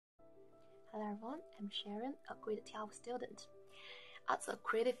Hello everyone, I'm Sharon, a grade 12 student. As a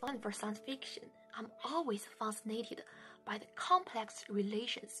creative fan for science fiction, I'm always fascinated by the complex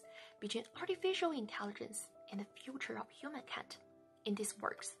relations between artificial intelligence and the future of humankind. In these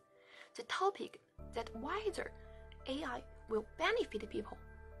works, the topic that whether AI will benefit people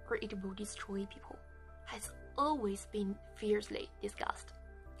or it will destroy people has always been fiercely discussed.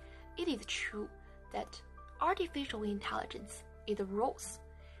 It is true that artificial intelligence is a rose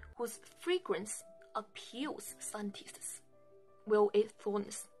whose fragrance appeals scientists, while its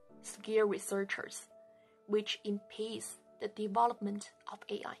thorns scare researchers, which impedes the development of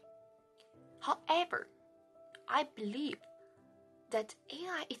AI. However, I believe that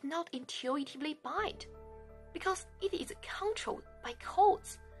AI is not intuitively bad because it is controlled by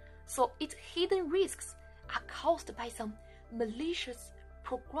codes, so its hidden risks are caused by some malicious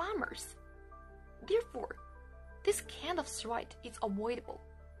programmers. Therefore, this kind of threat is avoidable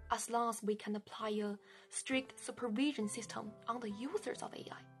as long as we can apply a strict supervision system on the users of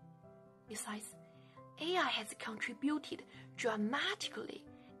AI. Besides, AI has contributed dramatically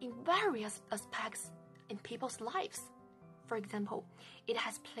in various aspects in people's lives. For example, it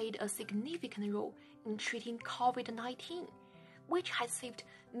has played a significant role in treating COVID-19, which has saved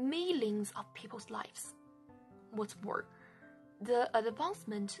millions of people's lives. What's more, the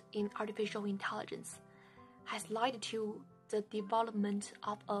advancement in artificial intelligence has led to the development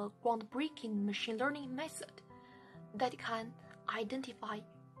of a groundbreaking machine learning method that can identify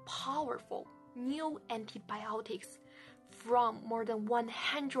powerful new antibiotics from more than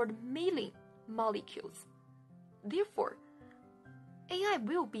 100 million molecules. Therefore, AI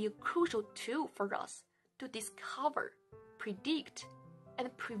will be a crucial tool for us to discover, predict,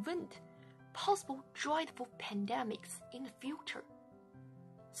 and prevent possible dreadful pandemics in the future.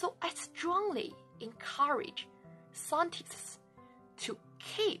 So I strongly encourage scientists to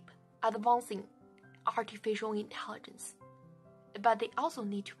keep advancing artificial intelligence, but they also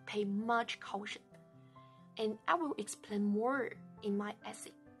need to pay much caution. And I will explain more in my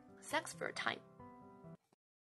essay. Thanks for your time.